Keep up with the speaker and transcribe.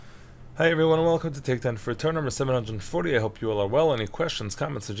Hi everyone and welcome to Take 10 for turn number 740. I hope you all are well. Any questions,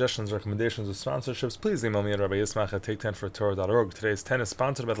 comments, suggestions, recommendations, or sponsorships, please email me at rabbiismach at take10fortorah.org. Today's 10 is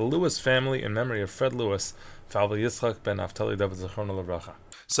sponsored by the Lewis family in memory of Fred Lewis, Falva Yitzchak ben Naftali David Zechrono Levracha.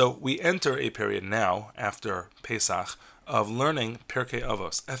 So we enter a period now, after Pesach, of learning Pirkei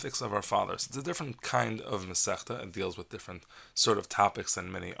Avos, ethics of our fathers. It's a different kind of Masechta. It deals with different sort of topics than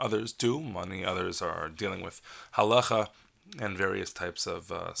many others do. Many others are dealing with halacha and various types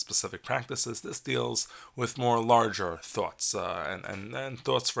of specific practices. This deals with more larger thoughts and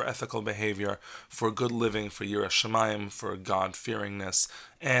thoughts for ethical behavior, for good living, for Yiras Shamayim, for God-fearingness,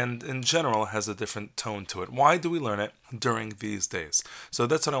 and in general has a different tone to it. Why do we learn it during these days? So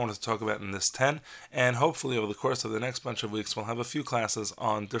that's what I wanted to talk about in this 10, and hopefully over the course of the next bunch of weeks we'll have a few classes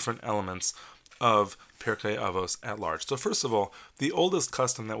on different elements of Pirkei Avos at large. So first of all, the oldest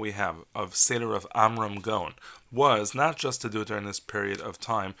custom that we have of Seder of Amram Gon was not just to do it during this period of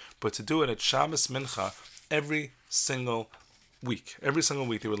time, but to do it at Shabbos Mincha every single week. Every single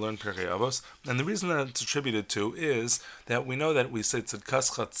week they would learn Pirkei Avos, and the reason that it's attributed to is that we know that we say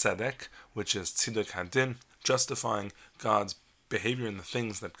Tzidkas Tzedek, which is Tziduk Hadin, justifying God's behavior and the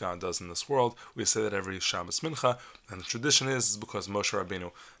things that God does in this world. We say that every Shabbos Mincha, and the tradition is because Moshe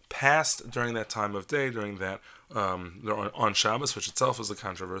Rabbeinu passed during that time of day, during that on Shabbos, which itself is a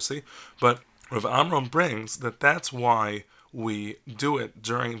controversy. But Rav Amram brings that that's why we do it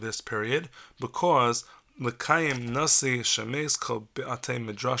during this period, because L'kayim nasi shemes kol be'atei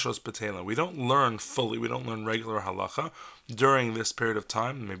midrashos betela. We don't learn fully, we don't learn regular halacha during this period of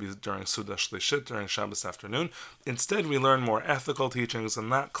time, maybe during Suda Shlishit, during Shabbos afternoon. Instead, we learn more ethical teachings and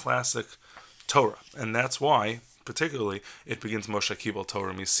not classic Torah. And that's why, particularly, it begins Moshe Kibel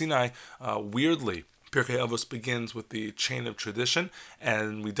Torah Misinai. Weirdly, Pirkei Avos begins with the chain of tradition,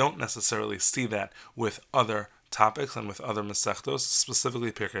 and we don't necessarily see that with other topics and with other Masechtos,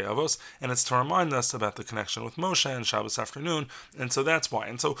 specifically Pirkei Avos, and it's to remind us about the connection with Moshe and Shabbos afternoon, and so that's why.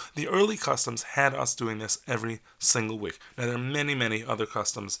 And so the early customs had us doing this every single week. Now there are many, many other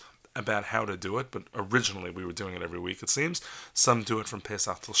customs about how to do it, but originally we were doing it every week, it seems. Some do it from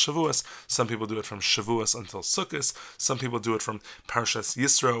Pesach till Shavuos, some people do it from Shavuos until Sukkot, some people do it from Parshas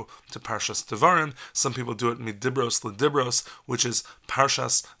Yisro to Parshas Devarim, some people do it Midibros Ledibros, which is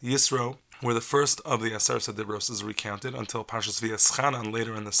Parshas Yisro, where the first of the Aseret Dibros is recounted until Parshas V'Eschanan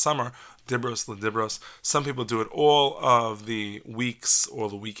later in the summer, Dibros Ledibros. Some people do it all of the weeks or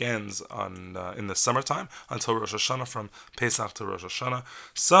the weekends in the summertime until Rosh Hashanah, from Pesach to Rosh Hashanah.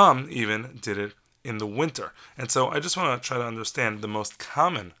 Some even did it in the winter. And so I just want to try to understand the most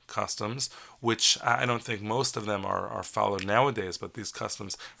common customs, which I don't think most of them are followed nowadays, but these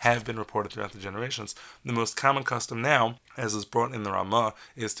customs have been reported throughout the generations. The most common custom now, as is brought in the Ramah,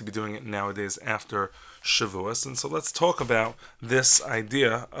 is to be doing it nowadays after Shavuos. And so let's talk about this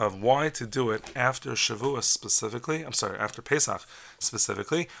idea of why to do it after Shavuos specifically, after Pesach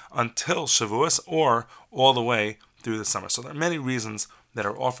specifically, until Shavuos, or all the way through the summer. So there are many reasons that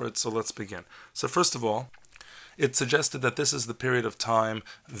are offered, so let's begin. So first of all, it's suggested that this is the period of time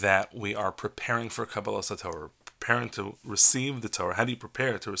that we are preparing for Kabbalas Torah, preparing to receive the Torah. How do you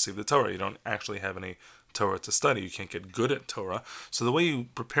prepare to receive the Torah? You don't actually have any Torah to study. You can't get good at Torah. So the way you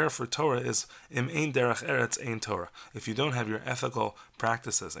prepare for Torah is im ein derech eretz ein Torah. If you don't have your ethical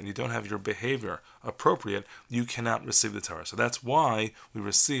practices and you don't have your behavior appropriate, you cannot receive the Torah. So that's why we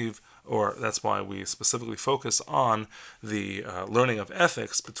that's why we specifically focus on the learning of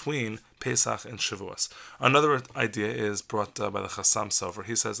ethics between Pesach and Shavuos. Another idea is brought by the Chassam Sofer.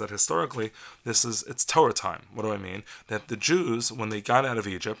 He says that historically it's Torah time. What do I mean? That the Jews, when they got out of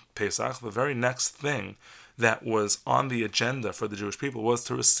Egypt, Pesach, the very next thing that was on the agenda for the Jewish people was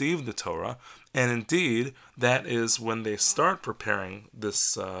to receive the Torah, and indeed that is when they start preparing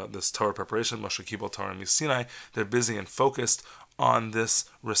this Torah preparation, Moshe Kibel Torah Misinai. They're busy and focused on this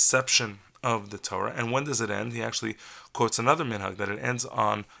reception of the Torah. And when does it end? He actually quotes another minhag that it ends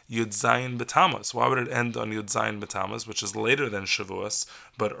on Yud Zayin B'Tammuz. Why would it end on Yud Zayin B'Tammuz, which is later than Shavuos,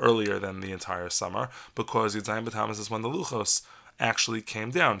 but earlier than the entire summer? Because Yud Zayin B'Tammuz is when the Luchos actually came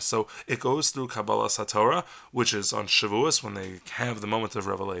down. So it goes through Kabbalas HaTorah, which is on Shavuos when they have the moment of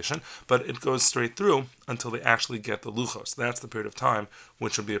revelation, but it goes straight through until they actually get the Luchos. That's the period of time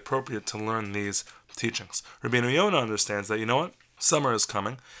which would be appropriate to learn these teachings. Rabbeinu Yonah understands that, summer is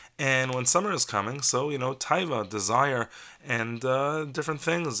coming, and when summer is coming, so, taiva, desire, and different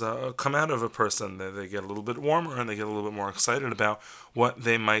things come out of a person. They get a little bit warmer, and they get a little bit more excited about what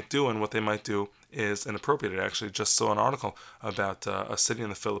they might do, and what they might do is inappropriate. I actually just saw an article about a city in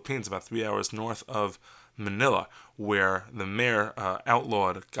the Philippines, about 3 hours north of Manila, where the mayor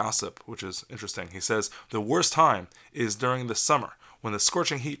outlawed gossip, which is interesting. He says the worst time is during the summer, when the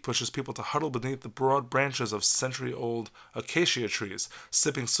scorching heat pushes people to huddle beneath the broad branches of century-old acacia trees,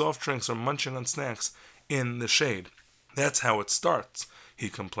 sipping soft drinks or munching on snacks in the shade. That's how it starts, he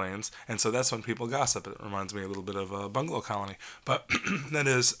complains, and so that's when people gossip. It reminds me a little bit of a bungalow colony, but that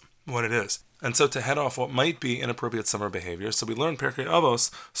is what it is. And so to head off what might be inappropriate summer behavior, so we learn Pirkei Avos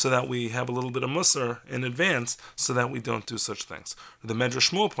so that we have a little bit of Musar in advance so that we don't do such things. The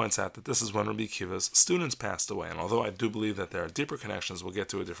Medrash Shmuel points out that this is when Rabbi Akiva's students passed away, and although I do believe that there are deeper connections we'll get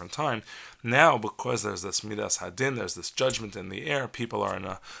to a different time, now because there's this Midas Hadin, there's this judgment in the air, people are in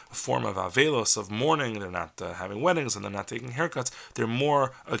a form of Avelos, of mourning, they're not having weddings and they're not taking haircuts, they're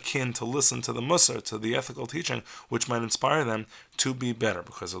more akin to listen to the Musar, to the ethical teaching, which might inspire them to be better,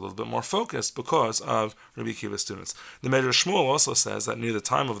 because they're a little bit more focused because of Rabbi Akiva's students. The Medrash Shmuel also says that near the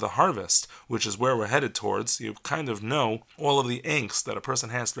time of the harvest, which is where we're headed towards, you kind of know all of the angst that a person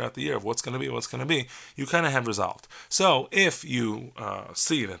has throughout the year of what's going to be, you kind of have resolved. So if you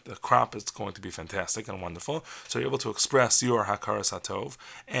see that the crop is going to be fantastic and wonderful, so you're able to express your Hakaras HaTov,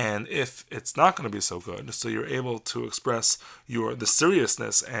 and if it's not going to be so good, so you're able to express the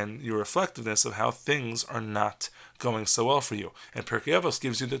seriousness and your reflectiveness of how things are not going so well for you. And Pirkei Avos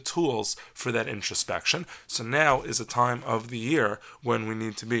gives you the tools for that introspection. So now is a time of the year when we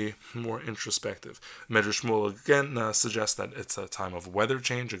need to be more introspective. Medrash Shmuel again suggests that it's a time of weather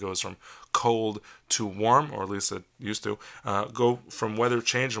change. It goes from cold to warm, or at least it used to go from weather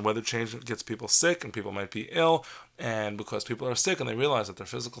change, and weather change gets people sick, and people might be ill. And because people are sick and they realize that their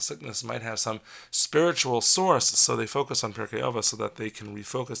physical sickness might have some spiritual source, so they focus on Pirkei Avos so that they can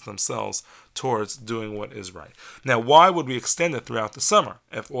refocus themselves towards doing what is right. Now, why would we extend it throughout the summer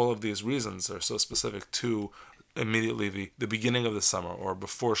if all of these reasons are so specific to immediately the beginning of the summer or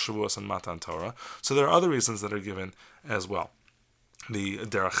before Shavuos and Matan Torah? So there are other reasons that are given as well. The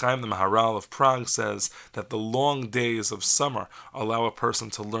Derech Chaim, the Maharal of Prague, says that the long days of summer allow a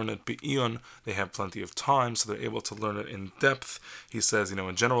person to learn it be'iyun. They have plenty of time, so they're able to learn it in depth. He says,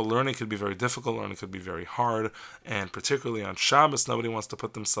 in general, learning could be very difficult, learning could be very hard, and particularly on Shabbos, nobody wants to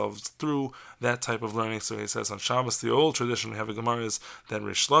put themselves through that type of learning. So he says, on Shabbos, the old tradition we have a Gemara is that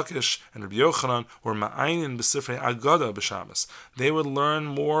Rish Lakish and Rabbi Yochanan were ma'ayin b'sifrei Agada b'Shabbos. They would learn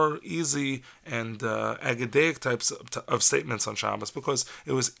more easy and agadaic types of statements on Shabbos, because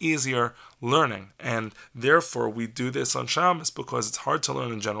it was easier learning, and therefore we do this on Shabbos because it's hard to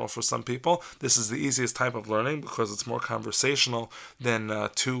learn in general for some people. This is the easiest type of learning because it's more conversational than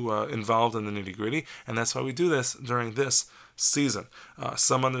too involved in the nitty-gritty, and that's why we do this during this season.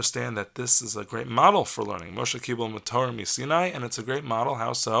 Some understand that this is a great model for learning. Moshe Kibel Torah Misinai, and it's a great model.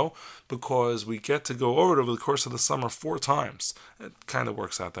 How so? Because we get to go over it over the course of the summer 4 times. It kind of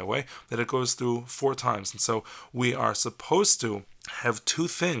works out that way, that it goes through 4 times. And so we are supposed to have 2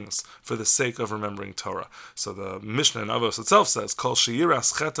 things for the sake of remembering Torah. So the Mishnah in Avos itself says, Kol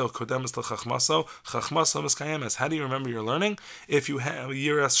sheyiras cheto kodemes lechachmaso, chachmaso miskayemes. How do you remember your learning? If you have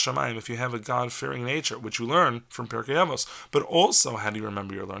yiras shamayim, if you have a God-fearing nature, which you learn from Pirkei Avos. But also, how do you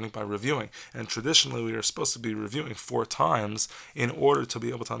remember your learning? By reviewing. And traditionally, we are supposed to be reviewing 4 times in order to be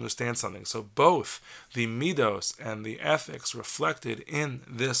able to understand something. So both the midos and the ethics reflected in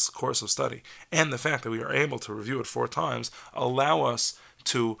this course of study, and the fact that we are able to review it 4 times, allow us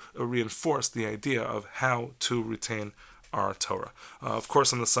to reinforce the idea of how to retain our Torah. Of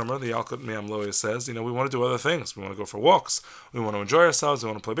course, in the summer, the Yalkut Me'am Loya says, we want to do other things. We want to go for walks. We want to enjoy ourselves. We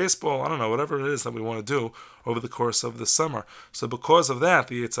want to play baseball. I don't know, whatever it is that we want to do over the course of the summer. So because of that,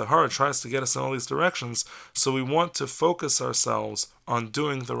 the Yetzer Hara tries to get us in all these directions. So we want to focus ourselves on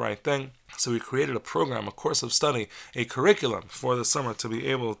doing the right thing. So we created a program, a course of study, a curriculum for the summer to be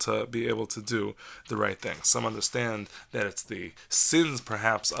able to do the right thing. Some understand that it's the sins,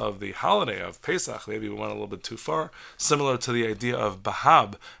 perhaps, of the holiday of Pesach. Maybe we went a little bit too far. Similar to the idea of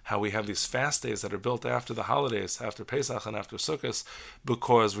Bahab, how we have these fast days that are built after the holidays, after Pesach and after Sukkot,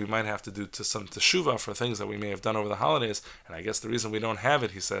 because we might have to do some teshuvah for things that we may have done over the holidays. And I guess the reason we don't have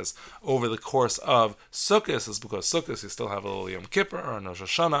it, he says, over the course of Sukkot is because Sukkot you still have a little Yom Kippur or a Rosh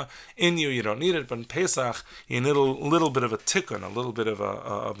Hashanah in you don't need it, but in Pesach you need a little bit of a tikkun, a little bit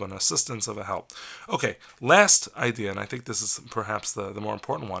of an assistance, of a help. Okay, last idea, and I think this is perhaps the more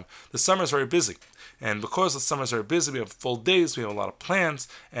important one. The summer is very busy, and because the summer is very busy, we have full days, we have a lot of plans,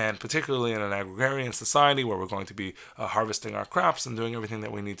 and particularly in an agrarian society where we're going to be harvesting our crops and doing everything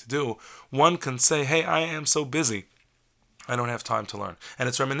that we need to do, one can say, hey, I am so busy, I don't have time to learn. And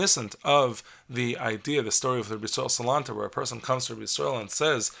it's reminiscent of the idea, the story of the Rebbe Yisrael Salanta, where a person comes to Rebbe Yisrael and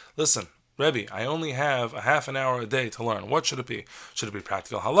says, listen, Rebbe, I only have a half an hour a day to learn. What should it be? Should it be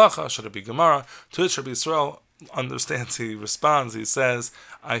practical halacha? Should it be Gemara? To which Rebbe Yisrael understands, he responds, he says,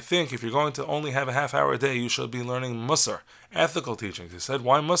 I think if you're going to only have a half hour a day, you should be learning Musar, ethical teachings. He said,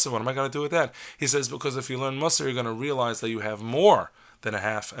 why Musar? What am I going to do with that? He says, because if you learn Musar, you're going to realize that you have more than a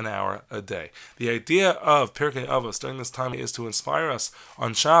half an hour a day. The idea of Pirkei Avos during this time is to inspire us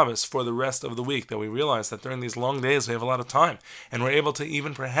on Shabbos for the rest of the week, that we realize that during these long days we have a lot of time, and we're able to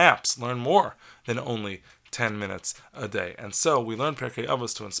even perhaps learn more than only 10 minutes a day. And so we learn Pirkei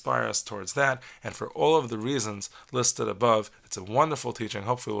Avos to inspire us towards that, and for all of the reasons listed above. It's a wonderful teaching.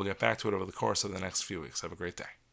 Hopefully we'll get back to it over the course of the next few weeks. Have a great day.